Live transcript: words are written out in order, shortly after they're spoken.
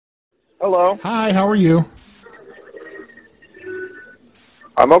Hello. Hi, how are you?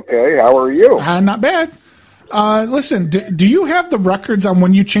 I'm okay. How are you? Not bad. Listen, do you have the records on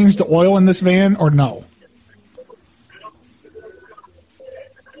when you changed the oil in this van or no?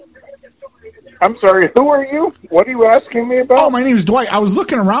 I'm sorry, who are you? What are you asking me about? Oh, my name is Dwight. I was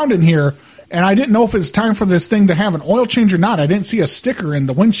looking around in here, and I didn't know if it's time for this thing to have an oil change or not. I didn't see a sticker in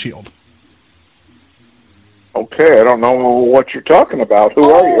the windshield. Okay, I don't know what you're talking about. Who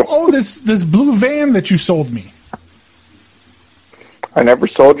are you? Oh, this blue van that you sold me. I never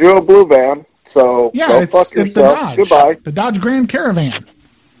sold you a blue van, so yeah, go it's fuck the yourself. Dodge. Goodbye. The Dodge Grand Caravan.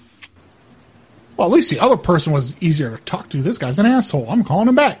 Well, at least the other person was easier to talk to. This guy's an asshole. I'm calling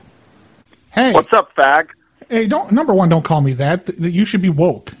him back. Hey. What's up, fag? Hey, number one, don't call me that. You should be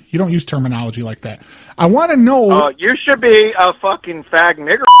woke. You don't use terminology like that. I want to know... you should be a fucking fag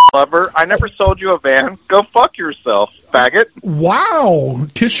nigger lover. I never sold you a van. Go fuck yourself, faggot. Wow.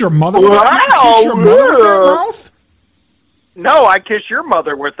 Kiss your mother with that mouth? No, I kiss your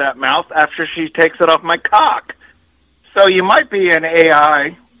mother with that mouth after she takes it off my cock. So you might be an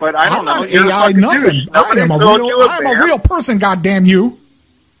AI, but I don't know. I'm not AI, nothing. I am a real person, goddamn you.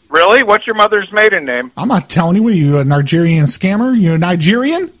 Really? What's your mother's maiden name? I'm not telling you. What are you, a Nigerian scammer? You a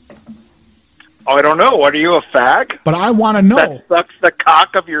Nigerian? Oh, I don't know. What, are you a fag? But I want to know. That sucks the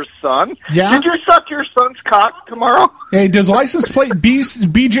cock of your son? Yeah? Did you suck your son's cock tomorrow? Hey, does license plate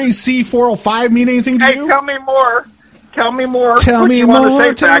BJC 405 mean anything to you? Hey, tell me more. Tell me more. Tell me more.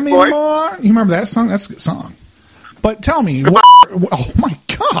 Say, tell me boy? more. You remember that song? That's a good song. But tell me. Oh, my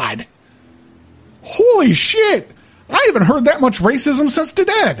God. Holy shit. I haven't heard that much racism since the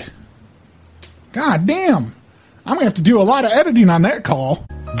dead. God damn. I'm going to have to do a lot of editing on that call.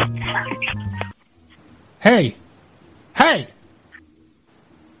 Hey. Hey.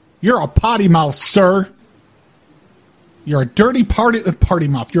 You're a potty mouth, sir. You're a dirty party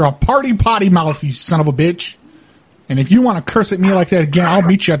mouth. You're a potty mouth, you son of a bitch. And if you want to curse at me like that again, I'll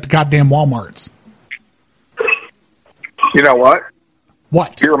meet you at the goddamn Walmarts. You know what?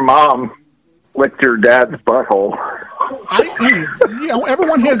 What? Your mom licked your dad's butthole.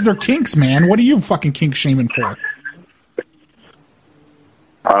 Everyone has their kinks, man. What are you fucking kink shaming for?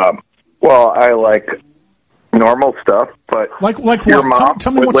 Well, I like normal stuff, but like your what? mom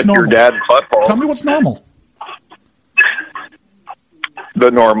tell me would what's lick normal. Your dad's butthole. Tell me what's normal. The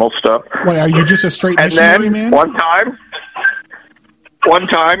normal stuff. Wait, are you just a straight missionary, man? One time,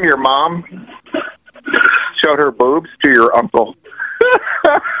 your mom showed her boobs to your uncle.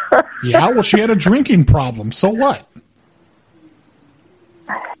 Yeah, well, she had a drinking problem. So what?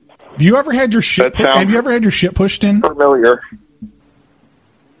 Have you ever had your shit? Have you ever had your shit pushed in? Familiar.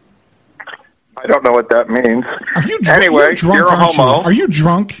 I don't know what that means. Are you drunk? Anyway, you're a homo. Are you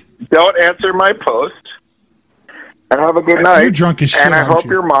drunk? Don't answer my post. And have a good night. You're drunk as shit. And I hope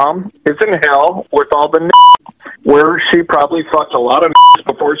your mom is in hell with all the where she probably fucked a lot of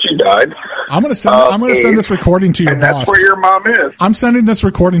before she died. I'm gonna send this recording to your boss. That's where your mom is. I'm sending this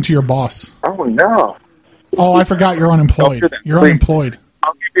recording to your boss. Oh no! Oh, I forgot you're unemployed. You're unemployed.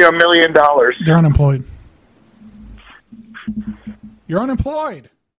 I'll give you $1 million. You're unemployed. You're unemployed.